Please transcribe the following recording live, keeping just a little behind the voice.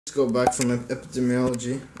Let's go back from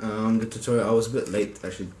epidemiology. The tutorial, I was a bit late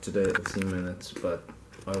actually today, 15 minutes, but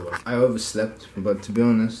I overslept. But to be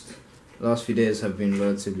honest, the last few days have been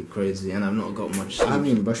relatively crazy and I've not got much sleep. I haven't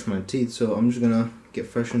even brushed my teeth, so I'm just gonna get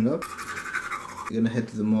freshened up. I'm gonna head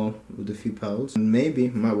to the mall with a few pals and maybe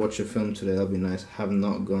might watch a film today. That'll be nice. I have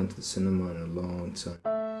not gone to the cinema in a long time.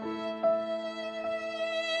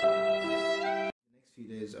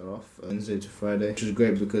 Days are off Wednesday to Friday, which is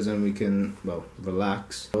great because then we can, well,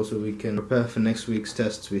 relax. Also we can prepare for next week's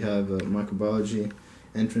tests. We have a microbiology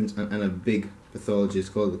entrance and a big pathology. It's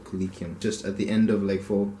called the collegium. Just at the end of like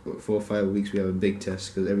four or 5 weeks we have a big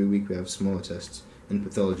test, because every week we have smaller tests in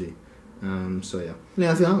pathology. So yeah.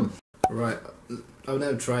 Right, I've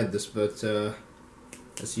never tried this, but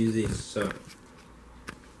let's use these. So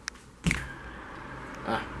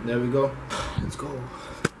there we go. Let's go.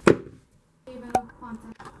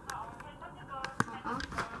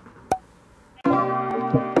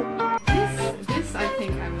 This I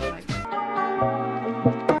think I would like.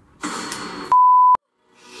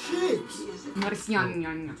 Shit!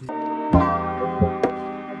 Marsjanya.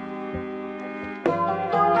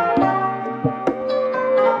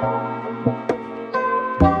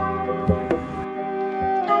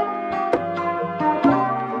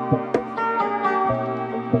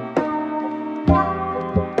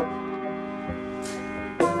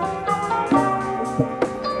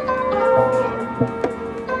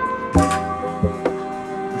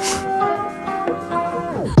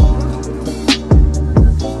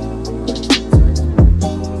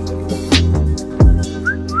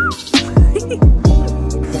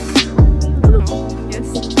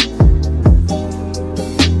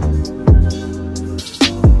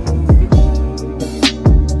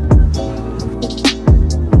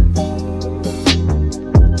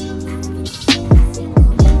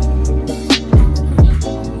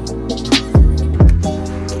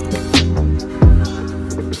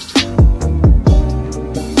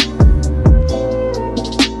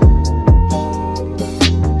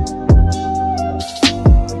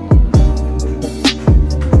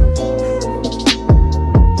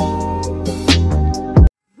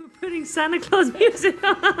 Santa Claus music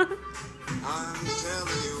on.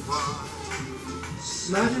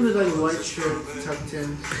 Imagine with like a white shirt tucked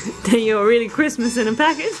in. Then you're really Christmas in a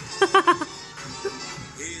package.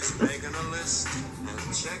 He's making a list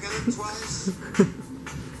and checking it twice.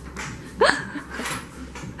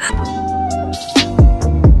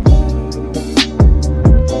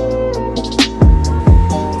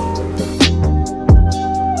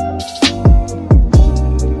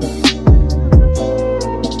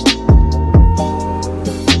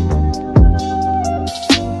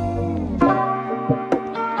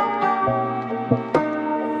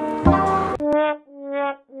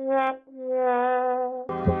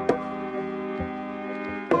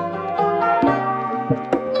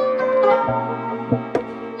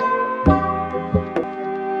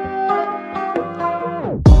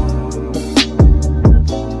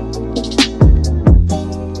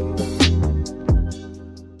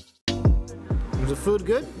 Was the food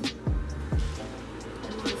good?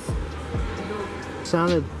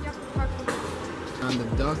 Sounded. And the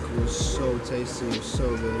duck was so tasty, it was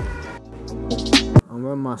so good. I'm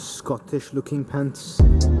wearing my Scottish looking pants.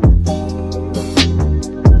 I'm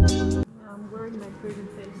wearing my prison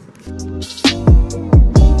face.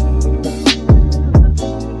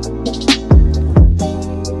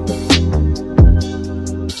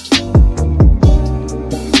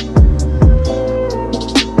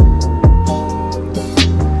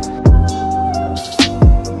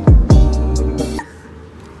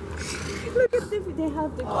 Look at them, they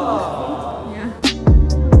have the cool. Yeah.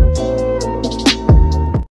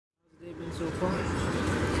 So far?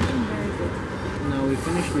 Very good. Now we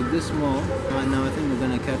finished with this mall. Right now I think we're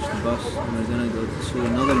gonna catch the bus and we're gonna go to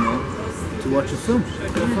another mall to watch a film.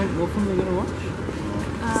 What film are we gonna watch?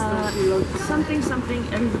 Something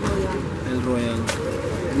El Royale. El Royale.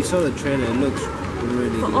 We saw the trailer, it looks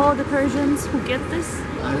really For good. all the Persians who get this,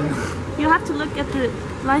 I don't know. you have to look at the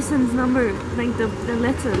license number, like the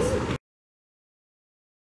letters.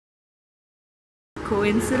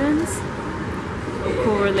 Coincidence or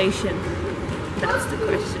correlation? That's the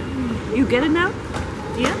question. You get it now?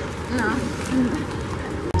 Yeah? No.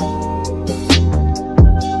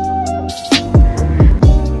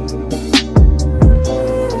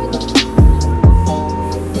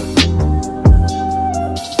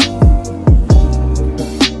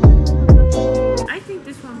 I think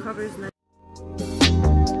this one covers nice.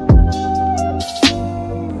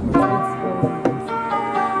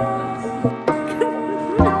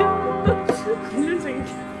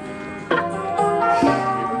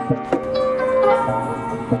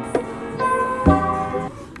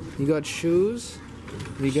 got shoes.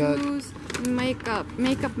 We got shoes, makeup, and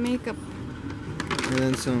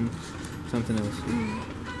then something else.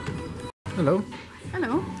 Hello.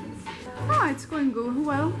 Hello. Oh, it's going good.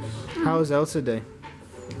 Well. How's Elsa Day?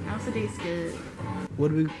 Elsa Day is good.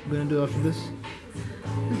 What are we gonna do after this?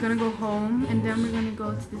 We're gonna go home and then we're gonna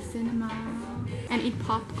go to the cinema and eat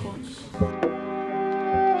popcorn.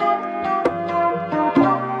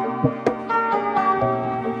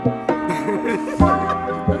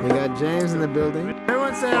 We got James in the building.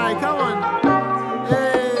 Everyone say hi, come on!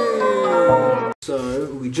 Hey! So,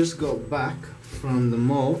 we just got back from the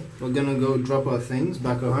mall. We're gonna go drop our things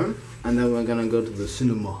back at home. And then we're gonna go to the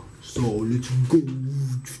cinema. So, let's go!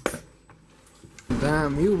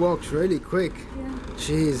 Damn, you walked really quick. Yeah.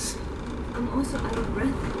 Jeez. I'm also out of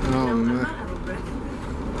breath. Oh, no, I'm man. not out of breath,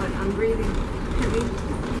 but I'm breathing heavy.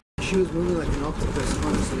 She was moving like an octopus,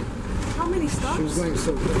 honestly. How many stops? She was going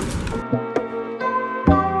so good.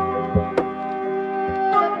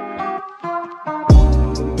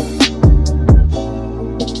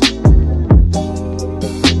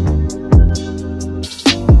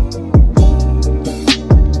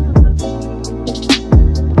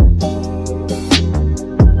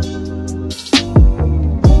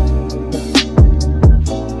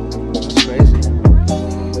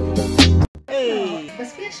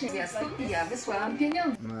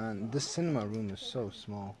 Man, this cinema room is so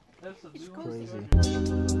small. It's crazy.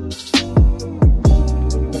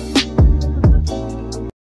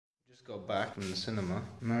 Just got back from the cinema.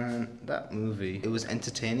 Man, that movie, it was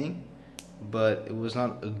entertaining, but it was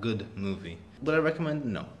not a good movie. Would I recommend it?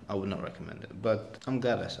 No, I would not recommend it. But I'm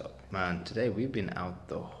glad I saw it. Man, today we've been out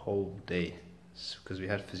the whole day. Because we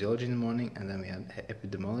had physiology in the morning and then we had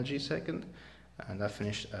epidemiology second. And that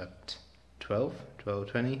finished at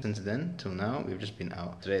 12:20. Since then till now we've just been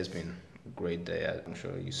out. Today has been a great day. I'm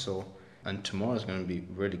sure you saw, and tomorrow is going to be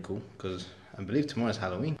really cool because I believe tomorrow is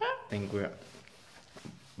Halloween. I think we're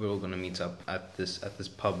all going to meet up at this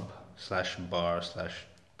pub slash bar slash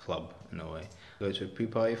club in a way. Go to a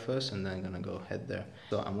pre-party first and then gonna go head there.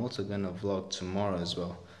 So I'm also gonna vlog tomorrow as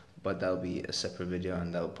well, but that'll be a separate video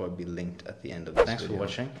and that'll probably be linked at the end of this video. Thanks for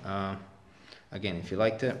watching. Again, if you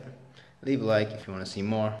liked it, leave a like. If you want to see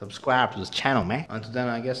more, subscribe to this channel, man. Until then,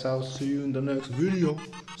 I guess I'll see you in the next video.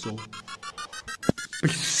 So,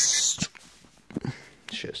 peace.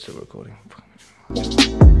 Shit, still recording.